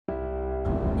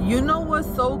You know what's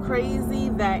so crazy?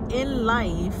 That in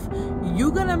life,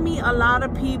 you're gonna meet a lot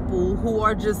of people who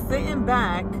are just sitting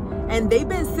back, and they've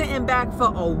been sitting back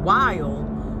for a while,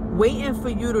 waiting for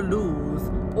you to lose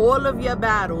all of your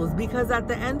battles. Because at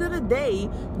the end of the day,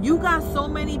 you got so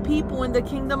many people in the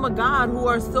kingdom of God who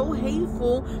are so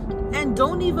hateful and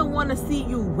don't even want to see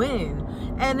you win.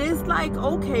 And it's like,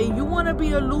 okay, you want to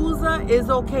be a loser? It's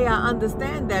okay, I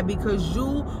understand that, because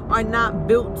you are not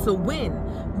built to win.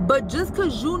 But just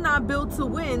because you're not built to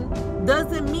win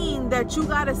doesn't mean that you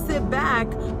got to sit back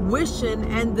wishing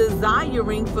and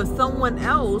desiring for someone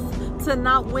else to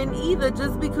not win either,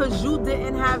 just because you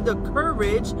didn't have the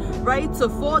courage, right, to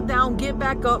fall down, get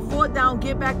back up, fall down,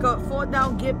 get back up, fall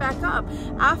down, get back up.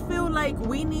 I feel like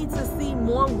we need to see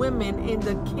more women in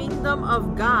the kingdom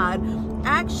of God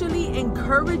actually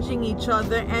encouraging each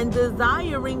other and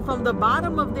desiring from the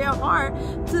bottom of their heart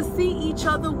to see each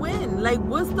other win. Like,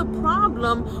 what's the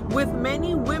problem with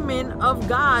many women of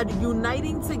God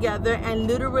uniting together and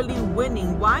literally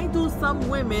winning? Why do some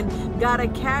women gotta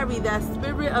carry that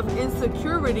spirit of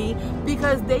insecurity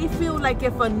because they feel like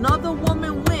if another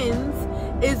woman wins,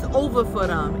 it's over for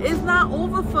them? It's not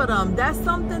over for them. That's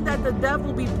something that the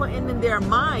devil be putting in their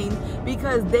mind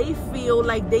because they feel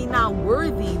like they not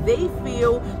worthy. They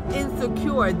feel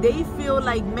insecure. They feel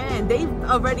like, man, they've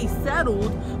already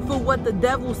settled for what the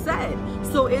devil said.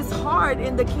 So it's hard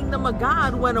in the kingdom of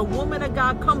God when a woman of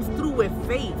God comes through with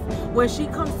faith, when she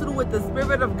comes through with the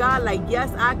spirit of God, like,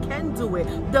 yes, I can do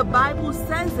it. The Bible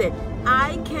says it.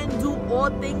 I can do all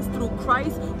things through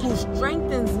Christ who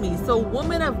strengthens me. So,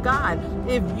 woman of God,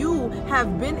 if you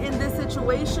have been in this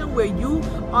situation where you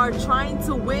are trying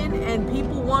to win and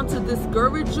people want to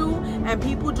discourage you and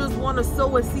people just want to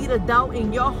sow a seed of doubt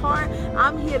in your heart,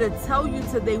 I'm here to tell you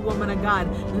today, woman of God,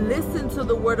 listen to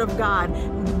the word of God.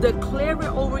 Declare it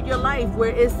over your life where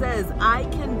it says, I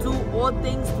can do all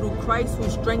things through Christ who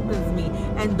strengthens me.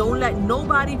 And don't let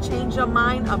nobody change your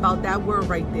mind about that word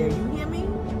right there. You hear me?